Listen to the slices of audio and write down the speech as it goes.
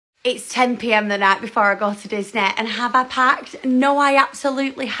It's 10 p.m. the night before I go to Disney, and have I packed? No, I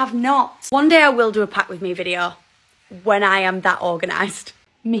absolutely have not. One day I will do a pack with me video when I am that organised.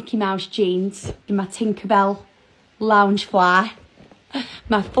 Mickey Mouse jeans, my Tinkerbell lounge fly,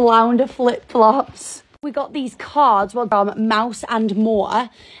 my flounder flip-flops. We got these cards from Mouse and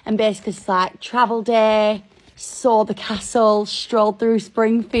More, and basically it's like travel day, saw the castle, strolled through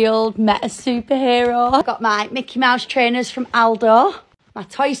Springfield, met a superhero. I got my Mickey Mouse trainers from Aldo, my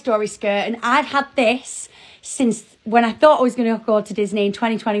Toy Story skirt, and I've had this since when I thought I was going to go to Disney in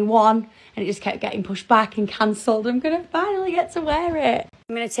 2021, and it just kept getting pushed back and cancelled. I'm going to finally get to wear it.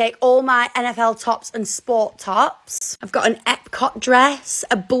 I'm going to take all my NFL tops and sport tops. I've got an Epcot dress,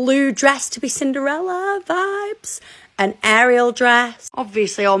 a blue dress to be Cinderella vibes, an Ariel dress,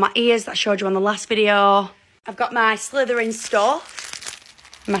 obviously all my ears that I showed you on the last video. I've got my Slytherin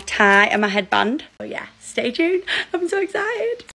stuff, my tie and my headband. So yeah, stay tuned. I'm so excited.